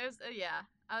 And so it was, yeah,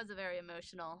 I was a very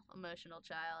emotional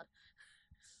child.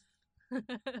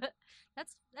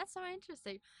 That's so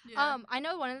interesting. Yeah. I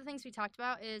know one of the things we talked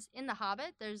about is in The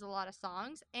Hobbit there's a lot of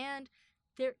songs, and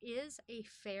there is a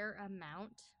fair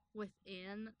amount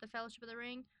within the Fellowship of the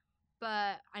Ring,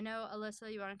 but I know,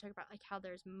 Alyssa, you want to talk about like how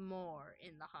there's more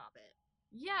in The Hobbit.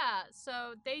 Yeah,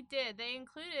 so they did. They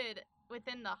included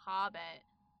within The Hobbit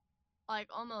like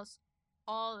almost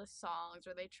all the songs,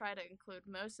 or they try to include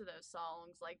most of those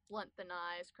songs, like Blunt the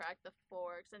Knives, Crack the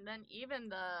Forks, and then even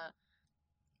the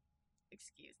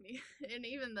excuse me, and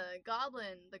even the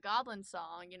goblin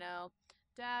song,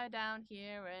 die down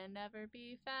here and never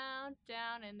be found,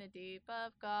 down in the deep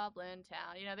of Goblin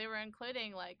Town. They were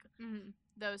including like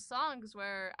those songs,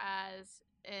 whereas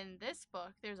in this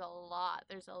book there's a lot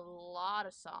of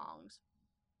songs,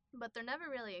 but they're never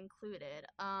really included.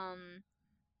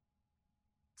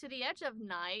 To the Edge of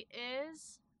Night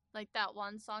is like that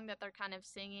one song that they're kind of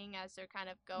singing as they're kind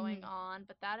of going on,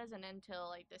 but that isn't until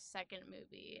like the second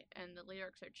movie, and the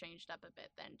lyrics are changed up a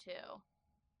bit then too.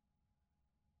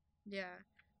 Yeah.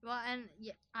 Well, and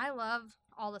yeah, I love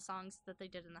all the songs that they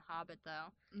did in The Hobbit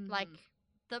though. Like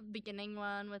the beginning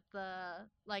one with the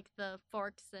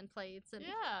forks and plates and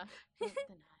Yeah.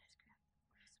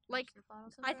 like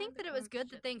I think that it was good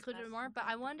that they included more, but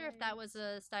I wonder if that was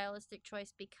a stylistic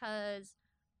choice because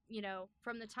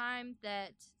from the time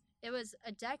that it was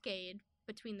a decade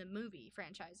between the movie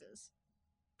franchises,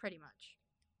 pretty much.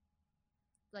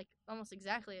 Like almost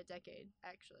exactly a decade,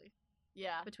 actually.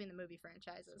 Yeah. Between the movie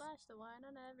franchises. Splash the wine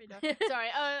on every door.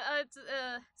 Sorry.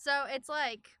 So it's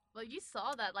like, well, you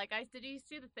saw that. Like, did you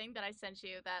see the thing that I sent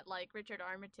you that like Richard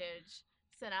Armitage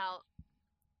sent out?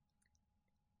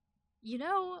 You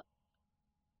know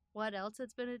what else?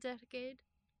 It's been a decade.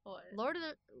 What? Lord of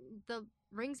the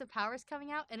Rings of Power is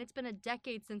coming out, and it's been a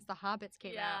decade since the Hobbits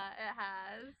came out. Yeah, it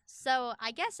has. So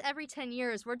I guess every 10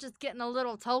 years we're just getting a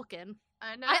little Tolkien.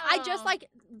 I know. I just like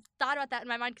thought about that in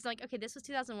my mind because I'm like, okay, this was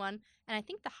 2001, and I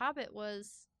think the Hobbit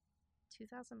was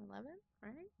 2011,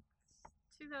 right?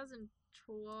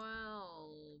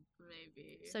 2012,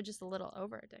 maybe. So just a little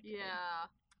over a decade. Yeah.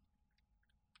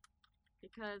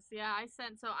 Because I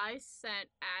sent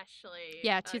Ashley.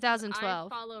 Yeah,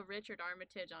 2012. I follow Richard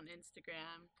Armitage on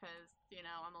Instagram because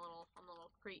I'm a little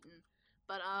cretin,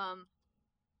 but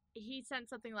he sent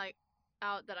something like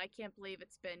out that I can't believe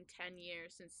it's been 10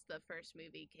 years since the first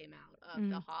movie came out of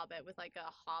The Hobbit, with like a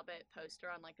Hobbit poster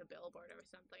on like a billboard or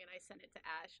something, and I sent it to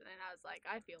Ash, and I was like,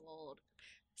 I feel old.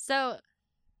 So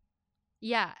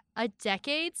Yeah, a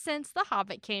decade since The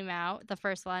Hobbit came out, the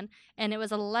first one, and it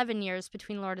was 11 years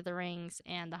between Lord of the Rings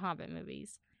and the Hobbit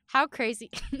movies. How crazy.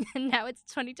 And now it's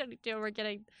 2022 and we're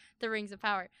getting the Rings of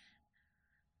Power.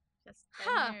 Just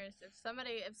 10 Huh. years. If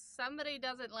somebody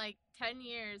doesn't like 10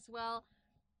 years, well,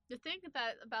 the thing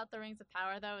about the Rings of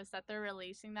Power though is that they're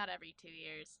releasing that every 2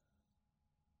 years.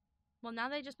 Well, now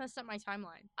they just messed up my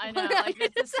timeline. I know, like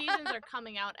the seasons are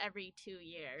coming out every 2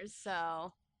 years,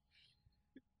 so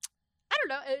I don't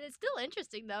know. It's still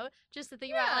interesting though, just to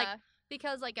think about yeah.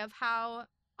 because of how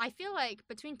I feel like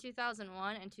between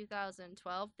 2001 and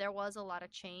 2012 there was a lot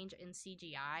of change in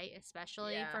CGI,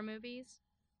 especially Yeah. for movies.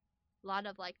 A lot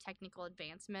of technical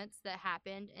advancements that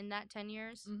happened in that 10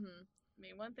 years. Mhm. I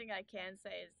mean, one thing I can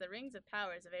say is the Rings of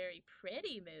Power is a very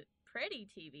pretty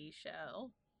TV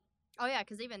show. Oh yeah,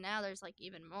 because even now there's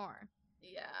even more.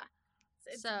 Yeah.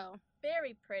 It's So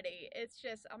very pretty. It's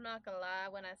just I'm not gonna lie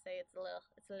when I say it's a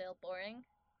little boring.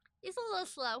 it's a little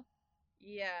slow.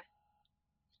 Yeah,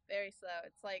 very slow.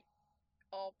 It's like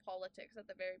all politics at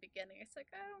the very beginning. It's like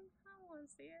I don't want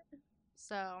to see it.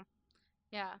 So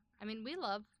yeah, I mean we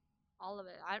love all of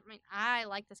it. I mean I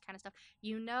like this kind of stuff.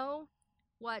 You know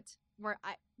what?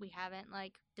 We haven't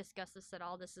discussed this at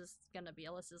all. This is gonna be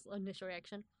Alyssa's initial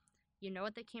reaction. You know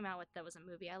what they came out with that was a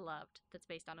movie I loved that's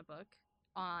based on a book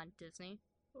on Disney?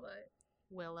 What?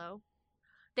 Willow.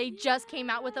 They just came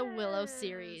out with a Willow Yes,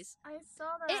 series. I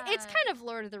saw It's that. kind of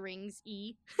Lord of the Rings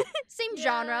y. Same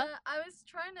genre. Yeah, I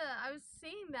was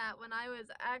seeing that when I was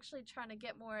actually trying to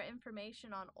get more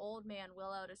information on Old Man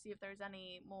Willow to see if there's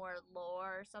any more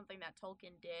lore or something that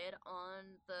Tolkien did on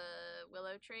the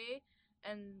Willow tree.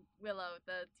 And Willow,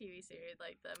 the TV series,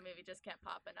 like the movie just kept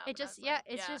popping up. It And I just was yeah, like,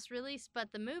 it's yeah, just released.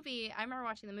 But the movie, I remember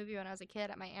watching the movie when I was a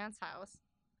kid at my aunt's house,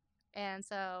 and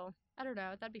so I don't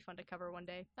know. That'd be fun to cover one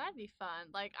day. that'd be fun.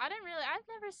 Like, I've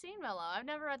never seen Willow. I've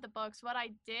never read the books. What I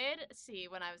did see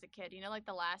when I was a kid, like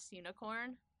The Last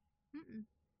Unicorn? Mm-mm.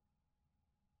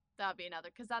 That'll be another,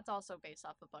 because that's also based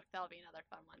off a book. That'll be another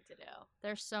fun one to do.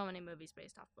 There's so many movies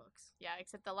based off books. Yeah,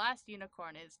 except The Last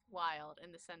Unicorn is wild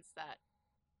in the sense that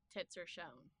tits are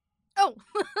shown. Oh.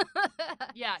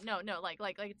 Yeah, no, like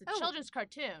it's a Oh. children's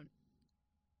cartoon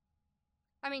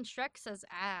I mean, Shrek says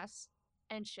ass,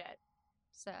 and shit.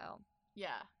 so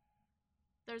Yeah.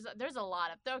 There's a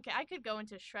lot of okay. I could go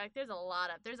into Shrek. There's a lot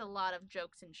of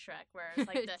jokes in Shrek where it's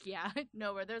like the yeah.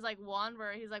 no where there's like one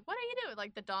where he's like, what are you doing?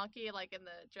 Like the donkey like and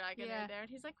the dragon Yeah. are there, and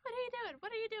he's like, what are you doing?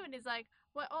 What are you doing? He's like,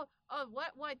 what? Oh,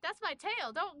 what? That's my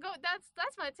tail. Don't go.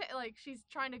 That's my tail. Like she's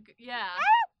trying to yeah.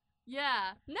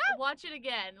 Yeah. No. Watch it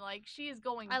again. Like she is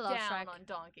going I love down Shrek. on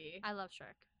Donkey. I love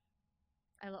Shrek.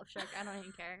 I love Shrek. I don't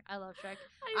even care. I love Shrek.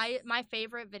 I My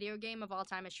favorite video game of all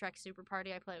time is Shrek Super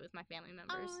Party. I play it with my family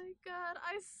members. Oh my god,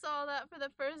 I saw that for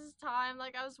the first time.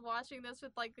 Like I was watching this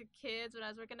with like the kids when I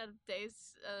was working at a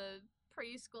day's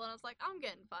preschool, and I was like, I'm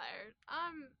getting fired.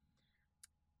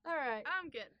 All right. I'm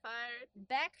getting fired.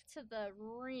 Back to the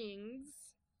rings.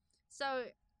 So,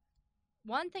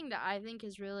 one thing that I think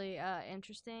is really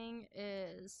interesting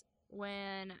is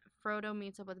when Frodo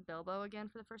meets up with Bilbo again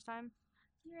for the first time.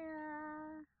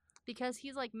 Yeah. Because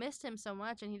he's missed him so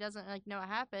much and he doesn't know what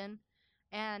happened.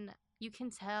 And you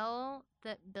can tell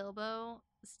that Bilbo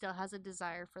still has a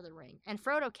desire for the ring. And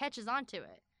Frodo catches onto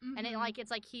it. Mm-hmm. And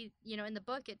it's like he, in the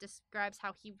book it describes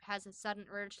how he has a sudden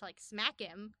urge to smack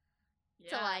him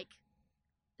Yeah.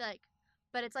 to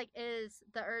but it's is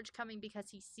the urge coming because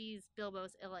he sees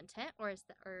Bilbo's ill intent, or is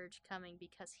the urge coming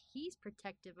because he's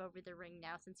protective over the ring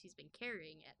now since he's been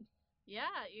carrying it? Yeah,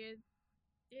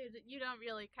 you don't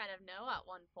really kind of know at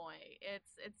one point.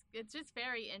 It's just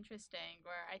very interesting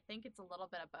where I think it's a little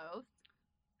bit of both.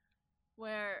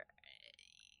 Where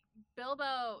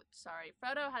Frodo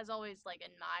has always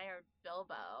admired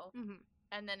Bilbo. Mm-hmm.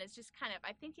 And then it's just kind of,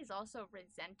 I think he's also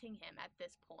resenting him at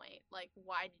this point. Like,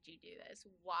 why did you do this?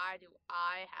 Why do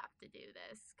I have to do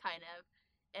this? Kind of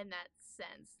in that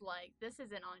sense. Like, this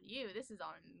isn't on you. This is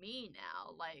on me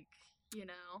now.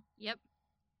 Yep.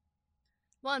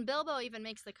 Well, and Bilbo even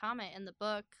makes the comment in the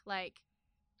book,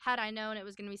 had I known it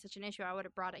was going to be such an issue, I would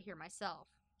have brought it here myself.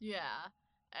 Yeah.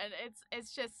 And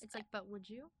it's just. It's but would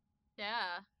you?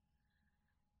 Yeah.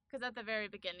 Because at the very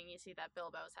beginning, you see that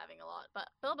Bilbo's having a lot. But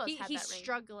Bilbo's had he's that ring.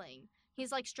 struggling.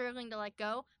 He's struggling to let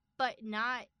go, but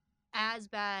not as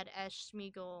bad as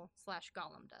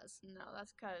Smeagol/Gollum does. No,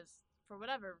 that's because, for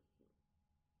whatever.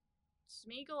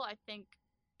 Smeagol, I think,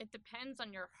 it depends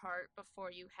on your heart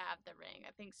before you have the ring.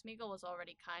 I think Smeagol was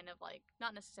already kind of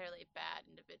not necessarily a bad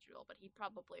individual, but he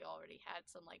probably already had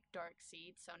some dark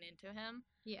seeds sown into him.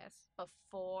 Yes.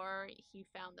 Before he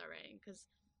found the ring. Because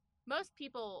most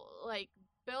people,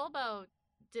 Bilbo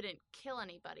didn't kill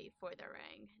anybody for the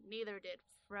ring. Neither did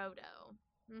Frodo.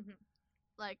 Mm-hmm.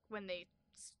 Like when they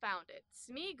found it,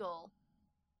 Smeagol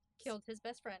Killed his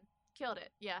best friend. killed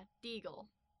it. Yeah, Deagle.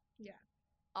 Yeah.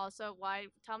 Also, why?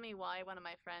 Tell me why one of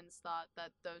my friends thought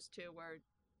that those two were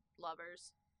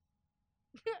lovers.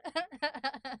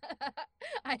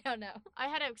 I don't know. I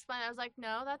had to explain. I was like,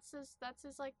 no, that's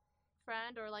his like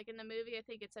friend, or like in the movie, I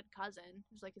think it said cousin.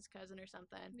 It was like his cousin or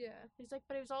something. Yeah. He's like,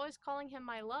 but he was always calling him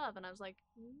my love, and I was like,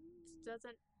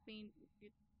 doesn't mean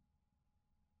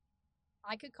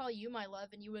I could call you my love,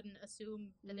 and you wouldn't assume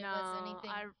that it was no.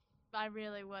 anything. I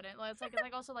really wouldn't. Well, it's like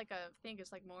also like a I think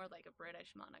it's like more like a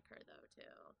British moniker though too.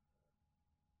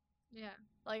 Yeah.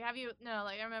 Like, have you no?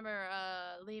 Like, I remember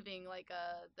leaving like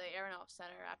the Aronoff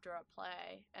Center after a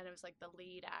play, and it was like the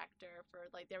lead actor for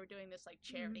like they were doing this like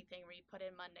charity thing where you put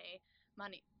in money. I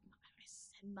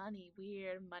said money,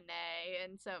 weird money,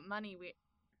 and so money.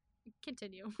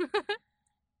 Continue.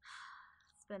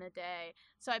 It's been a day,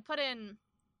 so I put in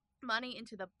money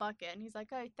into the bucket, and he's like,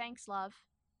 "Oh, thanks, love."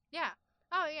 Yeah.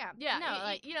 Oh yeah. Yeah, No,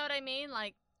 like you know what I mean,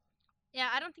 like yeah.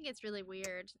 I don't think it's really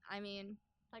weird. I mean,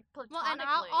 platonically. well, and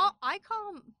I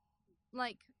call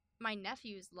like my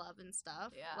nephews love and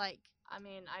stuff. Yeah. Like I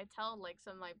mean, I tell like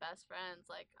some of my best friends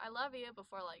like I love you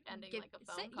before like ending like a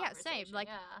phone yeah, conversation. same. Like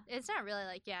yeah. it's not really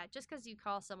like yeah. Just because you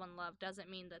call someone love doesn't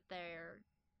mean that they're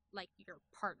like your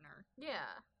partner.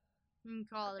 Yeah. You can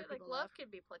call other like people love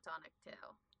could be platonic too.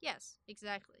 Yes,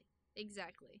 exactly.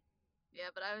 Yeah,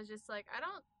 but I was just like, I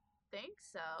don't think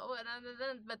so.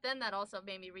 But then that also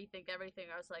made me rethink everything.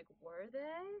 I was like, were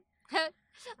they?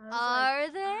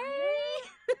 Are they?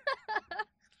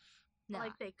 No.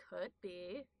 Like they could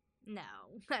be. No,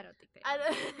 I don't think they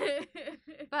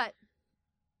are. But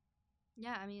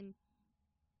yeah, I mean,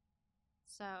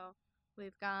 so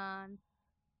we've gone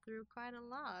through quite a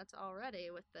lot already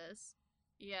with this.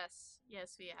 Yes,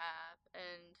 we have.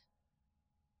 And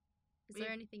is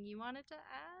there anything you wanted to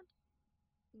add?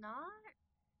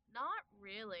 Not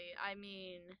really. I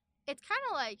mean, it's kind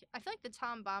of like I feel like the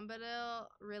Tom Bombadil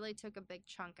really took a big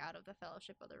chunk out of the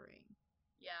Fellowship of the Ring.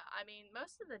 Yeah, I mean,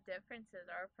 most of the differences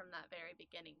are from that very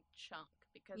beginning chunk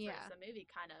because there's the movie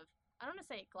kind of I don't want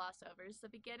to say it gloss overs the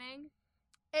beginning.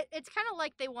 It's kind of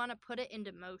like they want to put it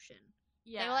into motion.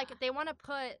 Yeah, they want to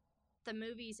put the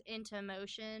movies into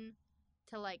motion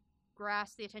to like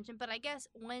grasp the attention. But I guess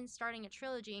when starting a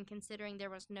trilogy and considering there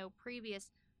was no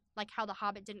previous, like how The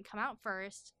Hobbit didn't come out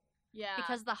first. Yeah.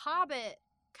 Because The Hobbit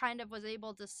kind of was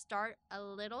able to start a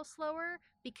little slower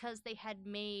because they had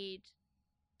made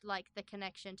like the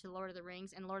connection to Lord of the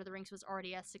Rings, and Lord of the Rings was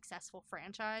already a successful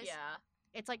franchise. Yeah.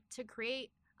 It's like to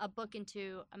create a book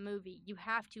into a movie, you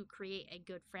have to create a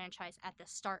good franchise at the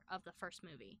start of the first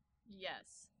movie.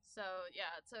 Yes. So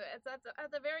yeah, so it's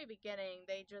at the very beginning,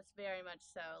 they just very much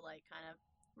so like kind of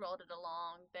rolled it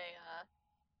along. They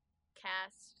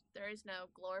cast. There is no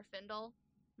Glorfindel.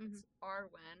 It's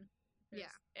Arwen. There's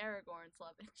Aragorn's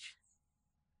love interest.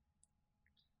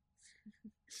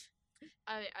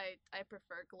 I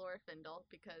prefer Glorfindel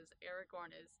because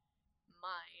Aragorn is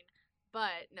mine.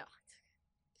 But no.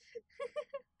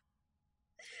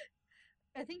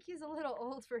 I think he's a little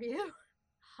old for you.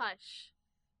 Hush.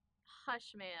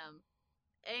 Hush, ma'am.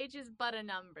 Age is but a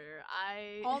number.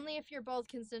 Only if you're both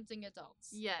consenting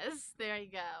adults. Yes, there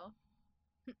you go.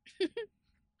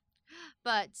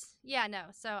 But yeah,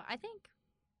 no. So I think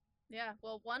yeah,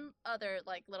 well, one other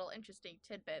like little interesting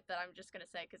tidbit that I'm just gonna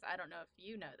say because I don't know if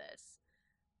you know this,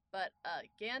 but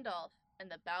Gandalf and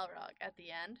the Balrog at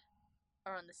the end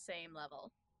are on the same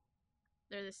level.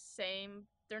 They're the same.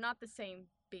 They're not the same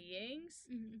beings,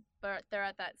 but they're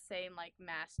at that same like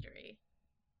mastery.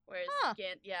 Whereas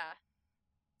yeah.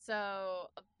 So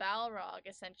a Balrog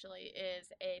essentially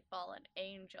is a fallen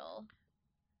angel.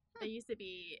 They used to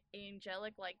be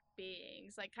angelic like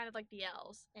beings, like kind of like the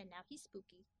elves. And now he's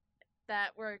spooky.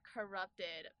 That were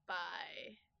corrupted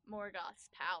by Morgoth's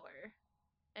power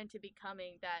into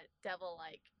becoming that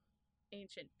devil-like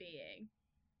ancient being.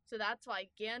 So that's why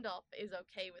Gandalf is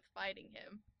okay with fighting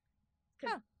him.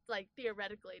 Because, like,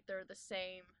 theoretically, they're the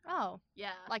same. Oh.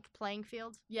 Yeah. Like playing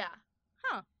field? Yeah.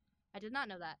 Huh. I did not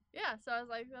know that. Yeah, so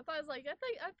I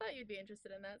thought you'd be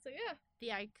interested in that, so yeah. The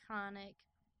iconic,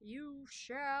 you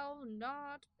shall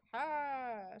not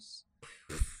pass.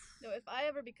 No, if I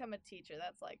ever become a teacher,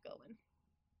 that's like going.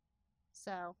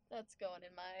 So. That's going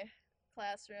in my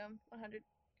classroom.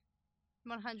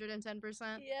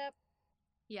 110%? Yep.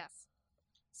 Yes.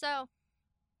 So,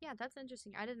 yeah, that's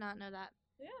interesting. I did not know that.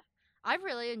 Yeah. I've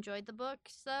really enjoyed the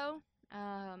books, though.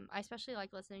 I especially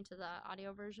like listening to the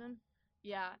audio version.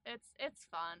 Yeah, it's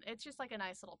fun. It's just like a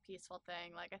nice little peaceful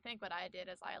thing. Like I think what I did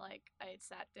is I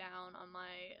sat down on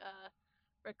my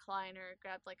recliner,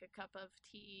 grabbed like a cup of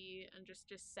tea, and just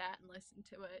sat and listened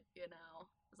to it. You know,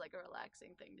 it was like a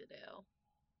relaxing thing to do.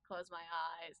 Close my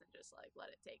eyes and just like let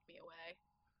it take me away.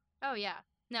 Oh yeah.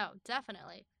 No,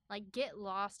 definitely. Like get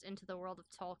lost into the world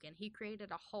of Tolkien. He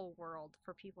created a whole world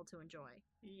for people to enjoy.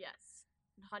 Yes,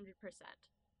 100%.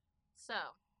 So,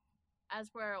 as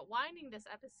we're winding this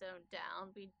episode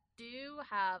down, we do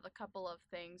have a couple of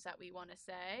things that we want to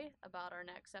say about our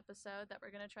next episode that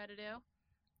we're going to try to do.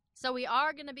 So we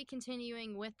are going to be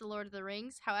continuing with The Lord of the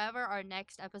Rings. However, our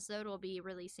next episode will be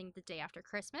releasing the day after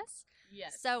Christmas.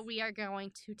 Yes. So we are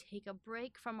going to take a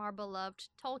break from our beloved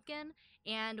Tolkien,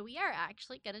 and we are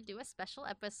actually going to do a special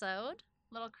episode.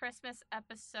 Little Christmas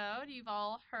episode. You've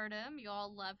all heard him. You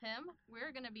all love him.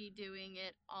 We're going to be doing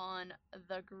it on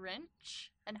The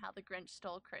Grinch and how the Grinch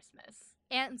stole Christmas.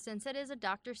 And since it is a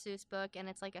Dr. Seuss book and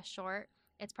it's like a short,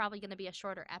 it's probably going to be a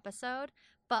shorter episode.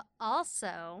 But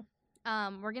also,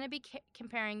 we're going to be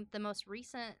comparing the most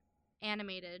recent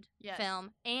animated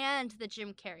film and the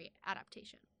Jim Carrey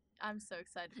adaptation. I'm so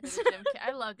excited for the Jim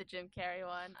I love the Jim Carrey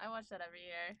one. I watch that every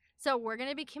year. So we're going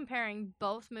to be comparing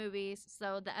both movies.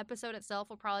 So the episode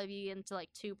itself will probably be into like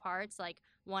two parts, like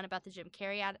one about the Jim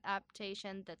Carrey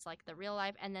adaptation that's like the real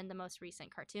life, and then the most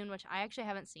recent cartoon, which I actually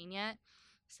haven't seen yet.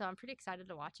 So I'm pretty excited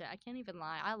to watch it. I can't even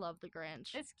lie. I love the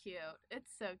Grinch. It's cute.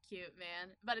 It's so cute,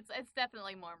 man. But it's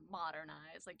definitely more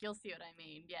modernized. Like you'll see what I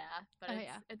mean. Yeah. But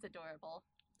it's adorable.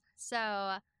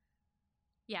 So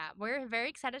yeah, we're very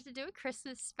excited to do a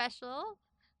Christmas special.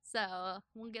 So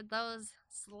we'll get those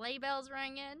sleigh bells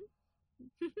ringing.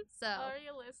 So are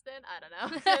you listening? I don't know.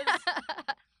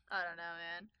 I don't know,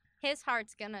 man. His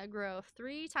heart's gonna grow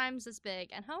 3 times as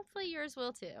big, and hopefully yours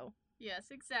will too.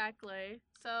 Yes, exactly.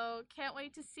 So can't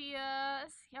wait to see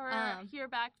us or hear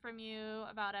back from you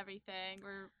about everything.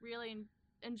 We're really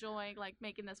enjoying like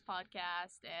making this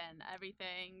podcast and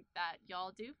everything that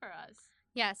y'all do for us.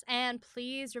 Yes, and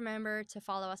please remember to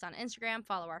follow us on Instagram,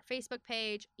 follow our Facebook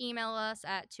page, email us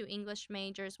at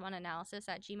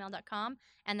 2englishmajors1analysis@gmail.com,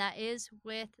 and that is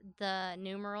with the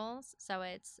numerals, so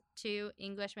it's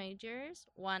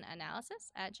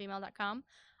 2englishmajors1analysis@gmail.com.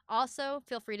 Also,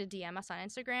 feel free to DM us on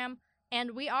Instagram,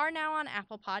 and we are now on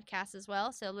Apple Podcasts as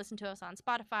well, so listen to us on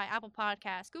Spotify, Apple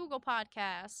Podcasts, Google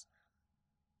Podcasts.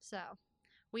 So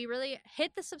we really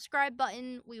hit the subscribe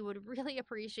button. We would really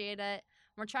appreciate it.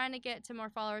 We're trying to get to more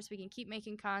followers so we can keep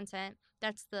making content.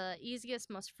 That's the easiest,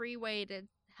 most free way to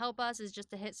help us is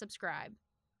just to hit subscribe.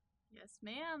 Yes,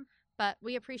 ma'am. But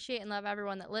we appreciate and love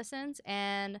everyone that listens,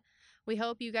 and we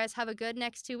hope you guys have a good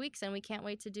next 2 weeks, and we can't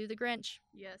wait to do The Grinch.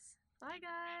 Yes. Bye,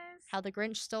 guys. How the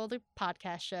Grinch Stole the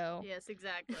Podcast Show. Yes,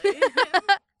 exactly.